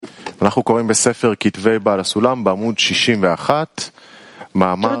אנחנו קוראים בספר כתבי בעל הסולם בעמוד 61.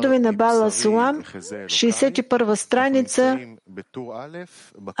 Трудове на Баал HaSulam, 61 страница,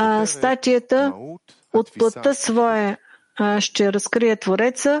 статията "От плътта своя ще разкрие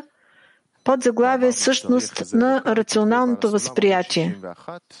Твореца", под заглавие "Същност на рационалното възприятие".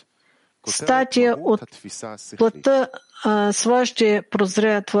 Статия "От плътта своя ще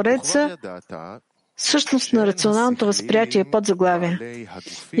прозре Твореца", същност на рационалното възприятие, под заглавие.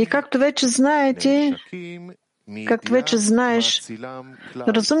 И както вече знаеш,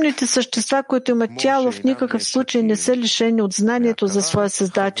 разумните същества, които имат тяло, в никакъв случай не са лишени от знанието за своя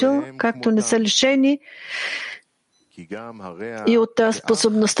Създател, както не са лишени и от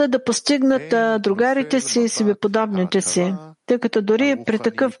способността да постигнат другарите си и себеподобните си, тъй като дори при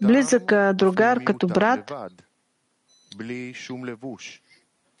такъв близък другар като брат,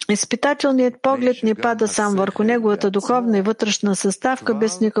 изпитателният поглед не пада сам върху неговата духовна и вътрешна съставка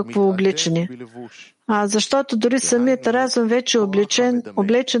без никакво обличане. Защото дори самият разум вече е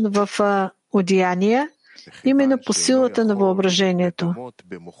облечен в одеяния, именно по силата на въображението.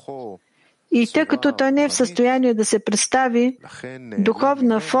 И тъй като той не е в състояние да се представи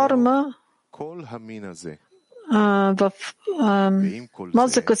духовна форма в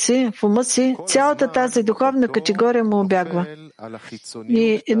мозъка си, в ума си, цялата тази духовна категория му обягва.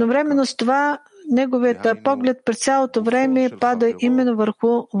 И едновременно с това неговият поглед през цялото време пада именно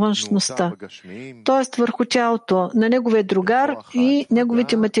върху външността, т.е. върху тялото на неговия другар и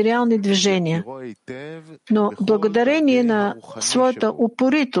неговите материални движения. Но благодарение на своята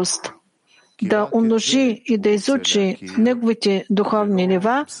упоритост да умножи и да изучи неговите духовни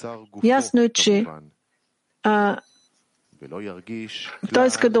нива, ясно е, че той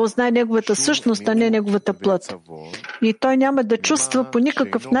иска да узнае неговата същност, а не неговата плът. И той няма да чувства по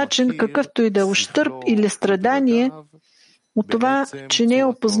никакъв начин какъвто и да е ущърб или страдание от това, че не е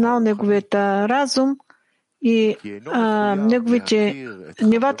опознал неговият разум и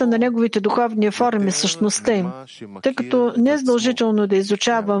нивата на неговите духовни форми, същността им, тъй като не е задължително да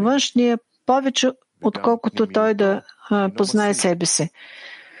изучава външния повече, отколкото той да познае себе си.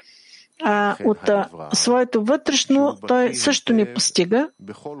 От своето вътрешно той също не постига.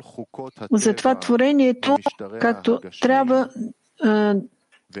 Затова творението, както трябва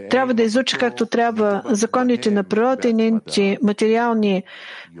да изучи както трябва законите на природа и нейните материални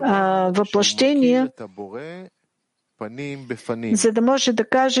въплъщения, за да може да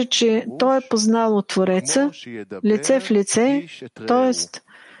каже, че той е познал от Твореца, лице в лице, т.е.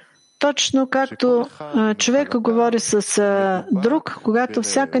 точно както човек говори с друг, когато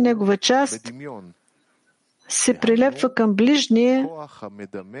всяка негова част се прилепва към ближния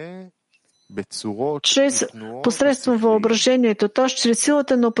посредством въображението, т.е. чрез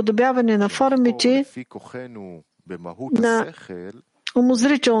силата на уподобяване на формите на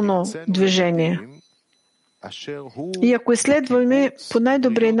умозрително движение. И ако изследваме по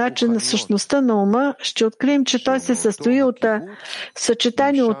най-добрия начин на същността на ума, ще открием, че той се състои от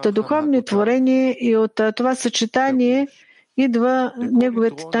съчетание от духовни творения и от това съчетание идва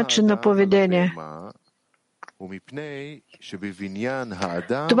неговият начин на поведение.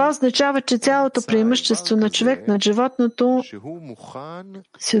 Това означава, че цялото преимущество на човек над животното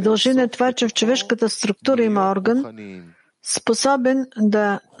се дължи на това, че в човешката структура има орган, способен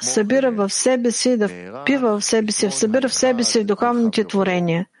да събира в себе си, да впива в себе си, събира в себе си духовните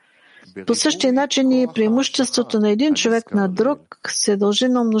творения. По същия начин и преимуществото на един човек над друг се дължи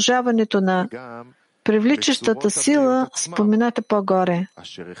на умножаването на привличащата сила, спомената по-горе.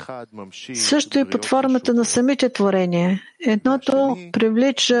 Също и под формата на самите творения. Едното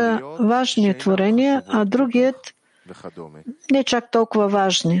привлича важни творения, а другият не чак толкова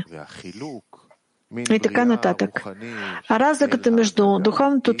важни. И така нататък. А разликата между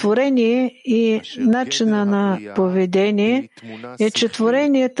духовното творение и начина на поведение е, че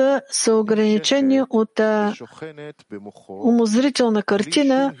творенията са ограничени от умозрителна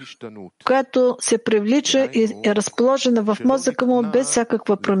картина, която се привлича и е разположена в мозъка му без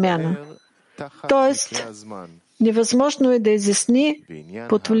всякаква промяна. Тоест, невъзможно е да изясни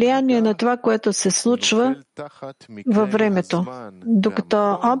под влияние на това, което се случва във времето,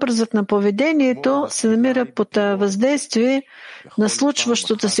 докато образът на поведението се намира под въздействие на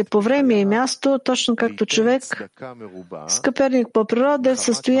случващото се по време и място, точно както човек, скъперник по природа, е в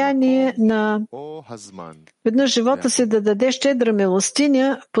състояние на веднъж живота си да даде щедра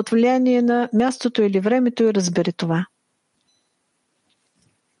милостиня под влияние на мястото или времето и разбери това.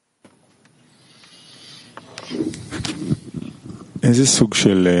 איזה סוג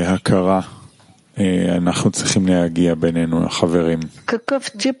של הכרה אנחנו צריכים להגיע בינינו, החברים?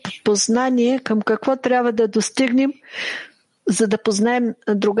 Какъв тип познание, към какво трябва да достигнем, за да познаем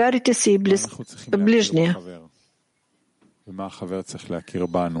другарите си и ближния.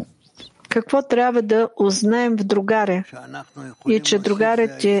 Какво трябва да узнаем в другаре и че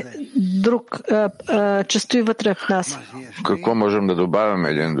другарят е друг, че стои вътре в нас? Какво можем да добавим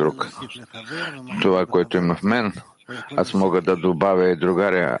един друг? Това, което има в мен, аз мога да добавя и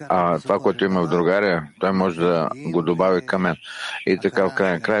другаря, а това, което има в другаря, той може да го добави към мен. И така в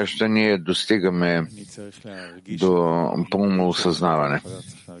крайна краища ние достигаме до пълно осъзнаване.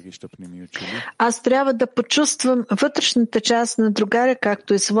 Аз трябва да почувствам вътрешната част на другаря,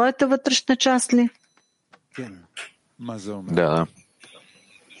 както и своята вътрешна част ли? Да.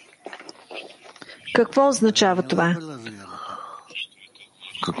 Какво означава това?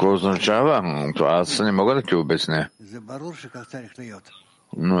 Какво означава? Това аз не мога да ти обясня.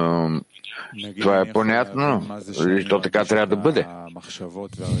 Но това е понятно и то така трябва да бъде.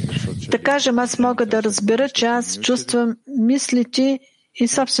 Да кажем, аз мога да разбера, че аз чувствам мислите и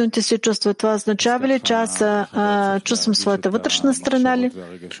собствените си чувства. Това означава ли, че аз чувствам своята вътрешна страна ли?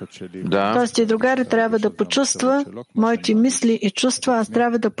 Да. Тоест и другари трябва да почувства моите мисли и чувства. Аз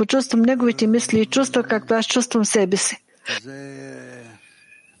трябва да почувствам неговите мисли и чувства, както аз чувствам себе си.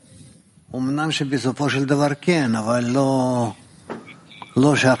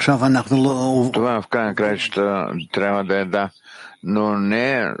 Това в крайна краища трябва да е да, но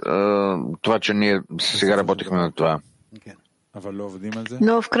не това, че ние сега работихме на това.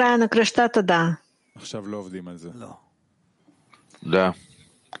 Но в края на кращата да. Да.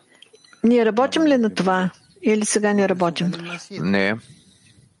 Ние работим ли на това или сега не работим? Не.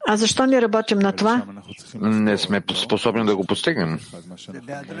 А защо не работим на това? Не сме способни да го постигнем.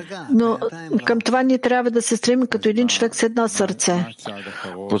 Но към това ние трябва да се стремим като един човек с едно сърце.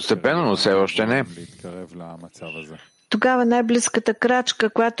 Постепенно, но все още не. Тогава най-близката крачка,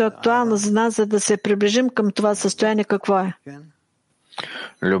 която е актуална за нас, за да се приближим към това състояние, какво е?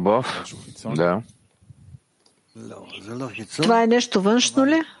 Любов, да. Това е нещо външно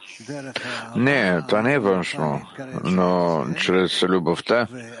ли? Не, това не е външно, но чрез любовта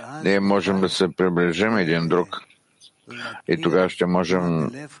ние можем да се приближим един друг и тогава ще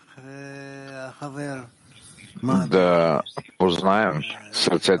можем да познаем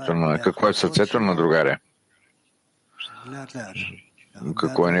сърцето на... Какво е сърцето на другаря?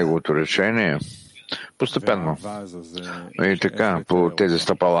 Какво е неговото решение? Постепенно. И така, по тези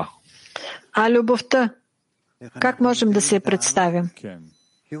стъпала. А любовта? Как можем да се я представим?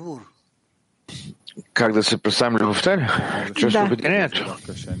 Как да се представим любовта? Чрез обединението.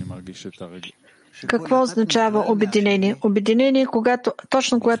 Какво означава обединение? Обединение,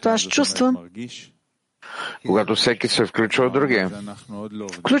 точно когато аз чувствам, когато всеки се включва в другия.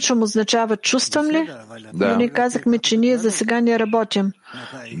 Включвам означава чувствам ли? Да. Но ние казахме, че ние за сега не работим.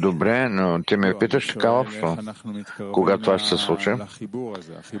 Добре, но ти ме питаш така общо. Кога това ще се случи?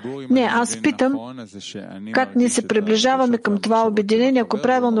 Не, аз питам как ние се приближаваме към това обединение. Ако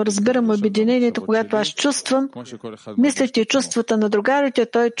правилно разбирам обединението, когато аз чувствам мислите и чувствата на другарите,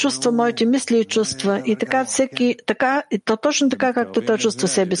 той чувства моите мисли и чувства. И така всеки, така, и то точно така, както той чувства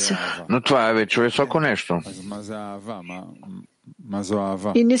себе си. Но това е вече високо нещо.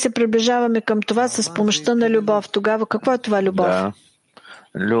 И ние се приближаваме към това с помощта на любов. Тогава какво е това любов? Да.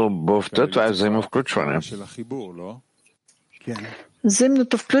 Любовта, това е взаимовключване.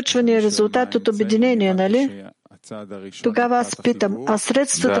 Взаимното включване е резултат от обединение, нали? Тогава аз питам, а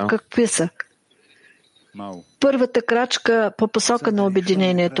средствата какви са? Първата крачка по посока на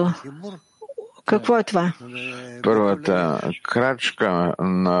обединението. Какво е това? Първата крачка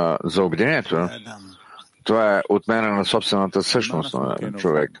за обединението, това е отмяна на собствената същност на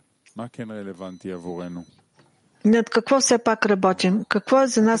човек. Над какво все пак работим? Какво е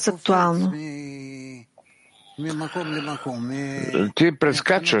за нас актуално? Ти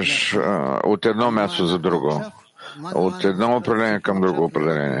прескачаш от едно място за друго, от едно определение към друго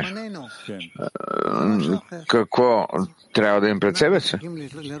определение. Какво трябва да им пред себе си?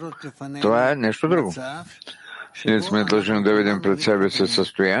 Това е нещо друго. Ние сме длъжни да видим пред себе си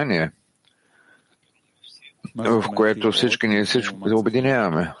състояние, в което всички ние всичко да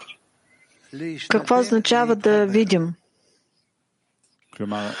обединяваме. Какво означава да видим?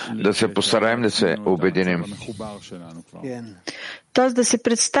 Да се постараем да се обединим. Тоест да се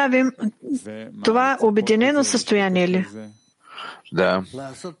представим това обединено състояние ли? Да.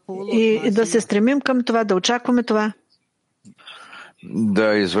 И да се стремим към това, да очакваме това.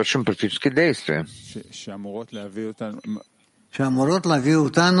 Да извършим практически действия,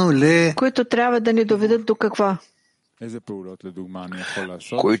 които трябва да ни доведат до какво?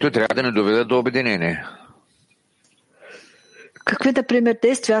 Които трябва да ни доведат до обединение. Какви, например,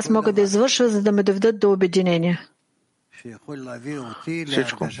 действия аз мога да извърша, за да ме доведат до обединение?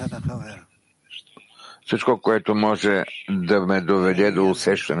 Всичко, което може да ме доведе до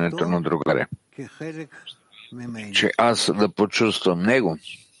усещането на другаря. Че аз да почувствам него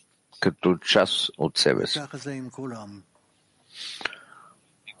като част от себе си.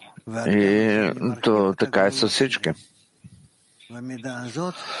 И то така е със всички.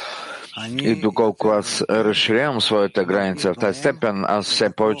 И доколко аз разширявам своята граница в тази степен, аз все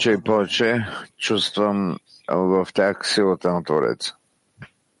повече и повече чувствам в тях силата на Твореца.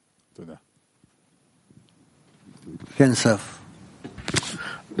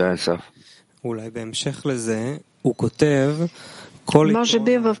 Да, Сав. Може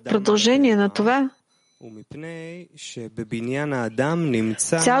би в продължение на това,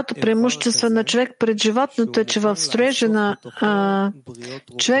 цялото преимущество на човек пред животното е, че в строежа на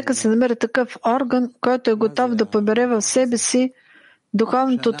човека се намира такъв орган, който е готов да побере в себе си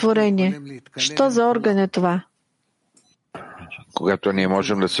духовното творение. Що за орган е това? Когато ние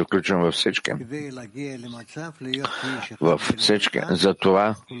можем да се включим във всички. За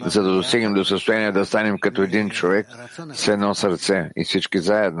това, за да достигнем до състояние да станем като един човек с едно сърце и всички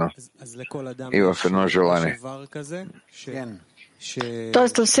заедно и в едно желание.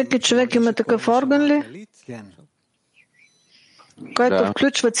 Тоест, всеки човек има такъв орган ли? Който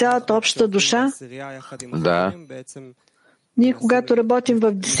включва цялата обща душа? Да. Ние, когато работим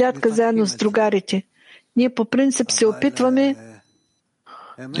в десятка заедно с другарите, ние по принцип се опитваме.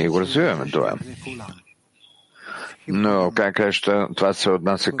 Ние го развиваме това. Но как кажа, това се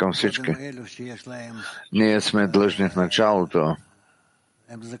отнася към всички. Ние сме длъжни в началото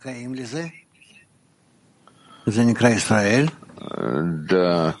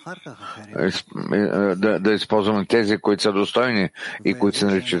да използваме тези, които са достойни и които се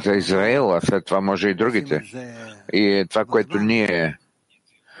наричат Израел, а след това може и другите. И това, което ние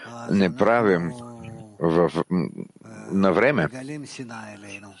не правим на време,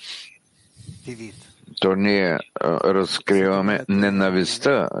 то ние разкриваме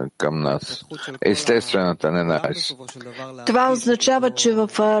ненавистта към нас, естествената ненавист. Това означава, че в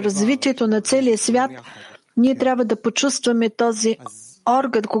развитието на целия свят ние трябва да почувстваме този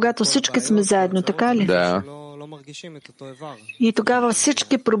орган, когато всички сме заедно, така ли? Да. И тогава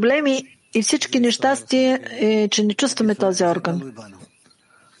всички проблеми и всички нещастия е, че не чувстваме този орган.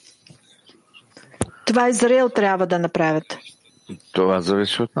 Това Израел трябва да направят. Това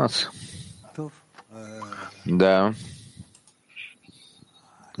зависи от нас. Да.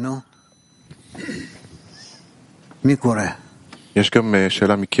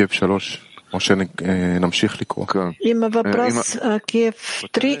 Има въпрос Киев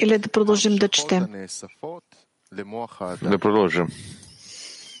 3 или да продължим да четем? Да продължим.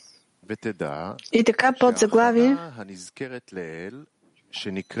 И така под заглавие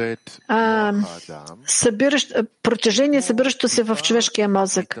протежение, събиращо се в човешкия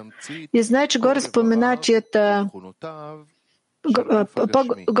мозък. И знае, че горе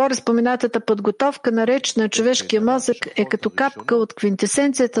споменатата подготовка на реч на човешкия мозък е като капка от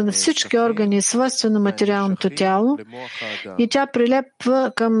квинтесенцията на всички органи, свойствено материалното тяло, и тя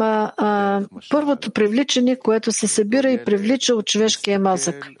прилепва към първото привличане, което се събира и привлича от човешкия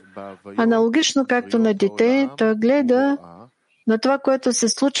мозък. Аналогично, както на дете, той гледа на това, което се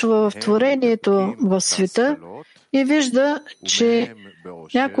случва в творението в света и вижда, че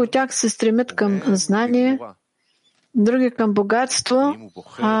някои от тях се стремят към знание, други към богатство,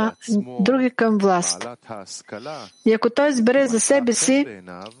 а други към власт. И ако той избере за себе си,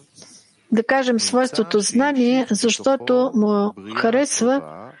 да кажем, свойството знание, защото му харесва,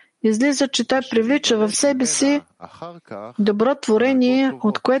 излиза, че той привлича в себе си добро творение,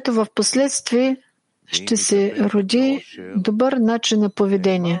 от което в последствие ще се роди добър начин на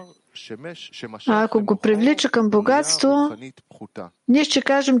поведение. А ако го привлича към богатство, ние ще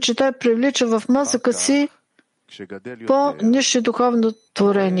кажем, че той привлича в мозъка си по-нише духовно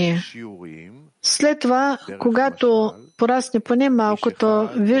творение. След това, когато порасне поне малко, то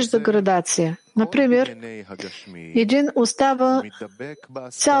вижда градация. Например, един остава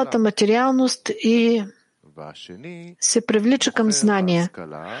цялата материалност и се привлича към знание.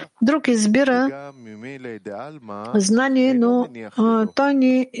 Друг избира знание, но той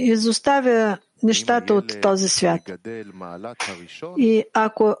ни изоставя нещата от този свят. И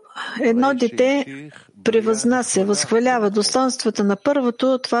ако едно дете превъзнася, възхвалява достоинствата на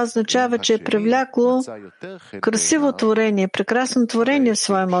първото, това означава, че е привлякло красиво творение, прекрасно творение в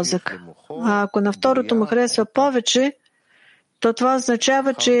своя мозък. А ако на второто му харесва повече, то това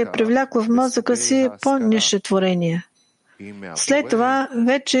означава, че е привлякло в мозъка си по-нише творение. След това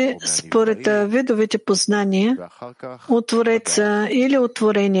вече според видовете познания от Твореца или от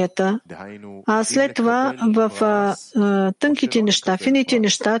творенията, а след това в тънките неща, фините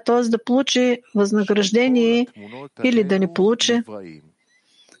неща, т.е. да получи възнаграждение или да не получи.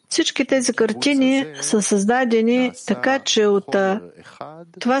 Всички тези картини са създадени така, че от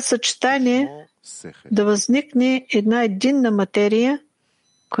това съчетание да възникне една единна материя,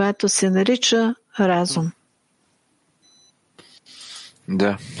 която се нарича разум.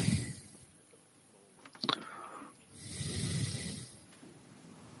 Да.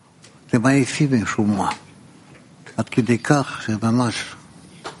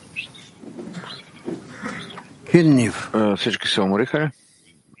 Всички се умориха ли?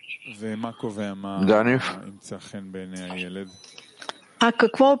 Данив? А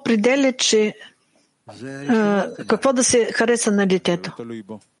какво определя, че какво да се хареса на детето?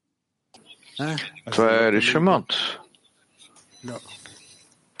 Това е решимот.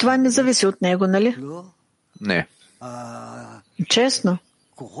 Това не зависи от него, нали? Не. Честно.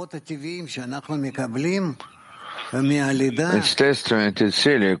 Естествените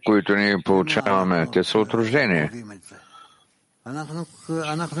цели, които ние получаваме, те са от рождение.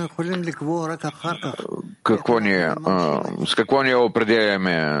 С какво ние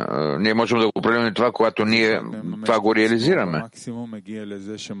определяме? Ние можем да го определим това, когато ние това го реализираме.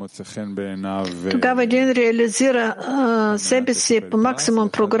 Тогава един реализира себе си по максимум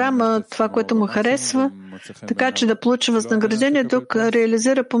програма, това, което му харесва, така че да получи възнаграждение, док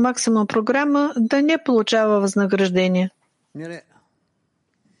реализира по максимум програма, да не получава възнаграждение.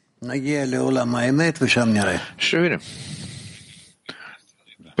 Ще видим.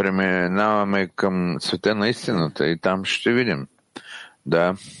 Преминаваме към света на истината и там ще видим.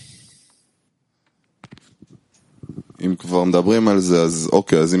 Да.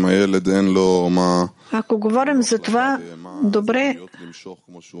 Ако говорим за това, добре,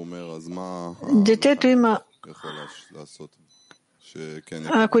 детето има.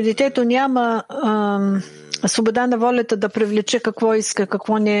 Ако детето няма свобода на волята да привлече какво иска,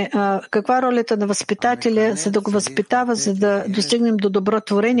 какво не, каква ролята на възпитателя, за да го възпитава, за да достигнем до добро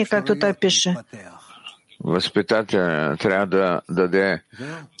творение, както той пише? Възпитателя трябва да даде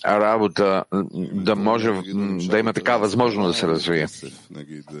работа, да може да има такава възможност да се развие.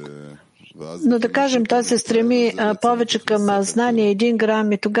 Но да кажем, той се стреми повече към знание 1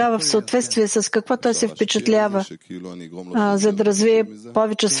 грам и тогава в съответствие с какво той се впечатлява, за да развие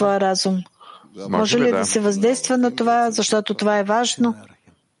повече своя разум. Може ли да се въздейства на това, защото това е важно?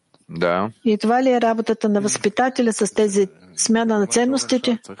 Да. И това ли е работата на възпитателя с тези смяна на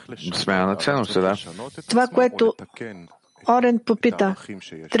ценностите? Смяна на ценностите, да. Това, което Орен попита,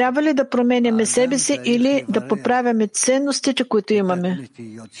 трябва ли да променяме себе си или да поправяме ценностите, които имаме?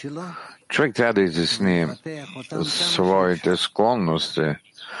 Човек трябва да изясни своите склонности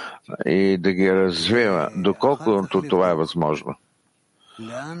и да ги развива, доколкото това е възможно.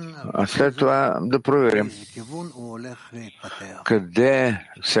 А след това да проверим къде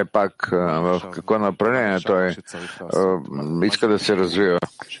все пак, в какво направление той иска да се развива.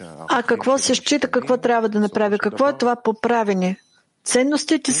 А какво се счита, какво трябва да направи? Какво е това поправене?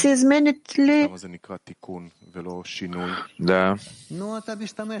 Ценностите се изменят ли? Да.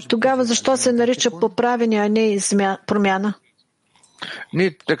 Тогава защо се нарича поправене, а не промяна?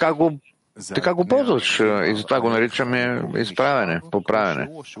 Ние така го ползваш и затова го наричаме изправене, поправене.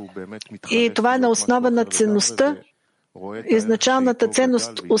 И това е на основа на ценността. Изначалната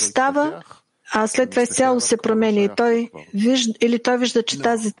ценност остава, а след това изцяло се променя. И той вижда, че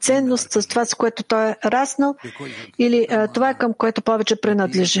тази ценност с това, с което той е раснал, или това е към което повече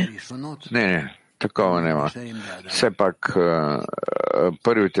принадлежи. Не, такова няма. Все пак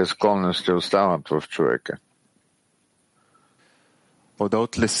първите склонности остават в човека.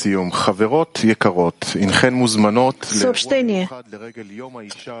 Съобщение.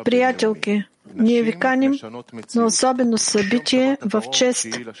 Приятелки, ние ви каним на особено събитие в чест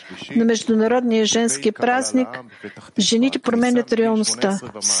на Международния женски празник. Жените променят реалността.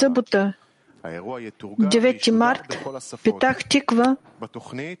 Събота, 9 март, Петах Тиква.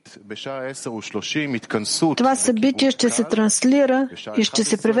 Това събитие ще се транслира и ще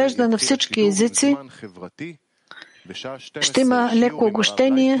се превежда на всички езици. Ще има леко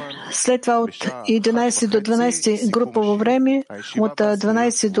огощение, след това от 11 до 12 групово време, от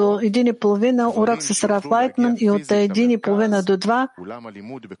 12 до 1,5 урок с Раф Лайтман и от 1,5 до 2.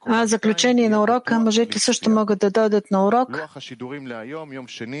 А заключение на урока, мъжете също могат да дойдат на урок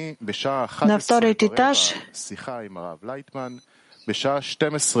на вторият етаж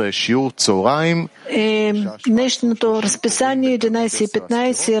Днешното разписание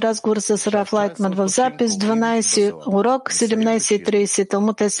 11:15, разговор с Раф Лайтман в запис, 12 урок, 17:30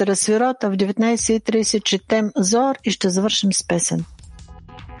 Талмуд Есер Сфирот, а в 19:30 четем Зор и ще завършим с песен.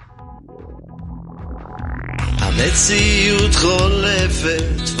 המציאות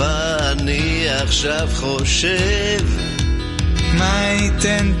חולפת ואני עכשיו חושב מה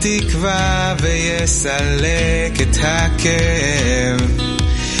ייתן תקווה ויסלק את הכאב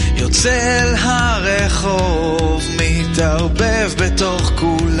יוצא אל הרחוב מתערבב בתוך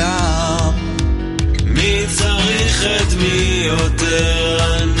כולם מי צריך את מי יותר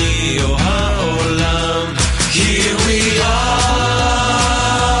אני או העולם Here we are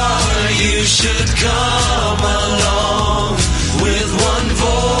You should come along with one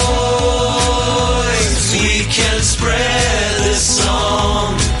voice we can spread this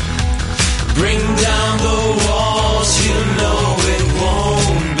song bring down the walls you know it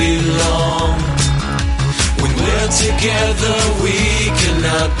won't be long when we're together we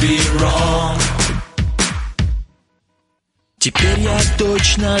cannot be wrong Теперь я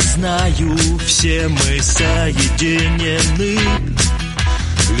точно знаю все мы соединены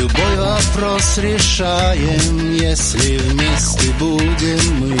Любой вопрос решаем, если вместе будем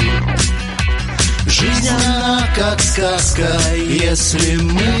мы. Жизнь она как сказка, если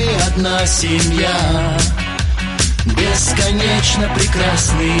мы одна семья. Бесконечно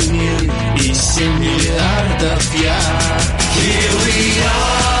прекрасный мир и 7 миллиардов я. Here we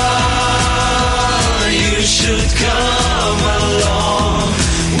are, you should come along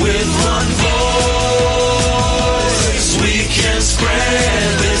with one voice. We can spread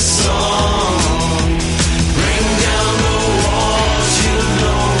this song. Bring down the walls, you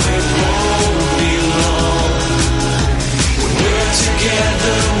know it won't be long. When we're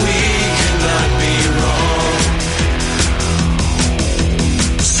together, we cannot be wrong.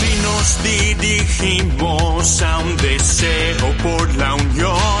 Si nos dirigimos a un deseo por la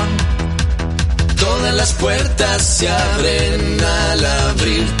unión, todas las puertas se abren al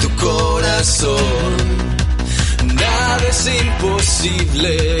abrir tu corazón. Nada es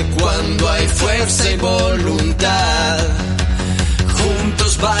imposible cuando hay fuerza y voluntad.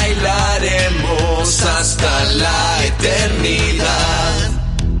 Juntos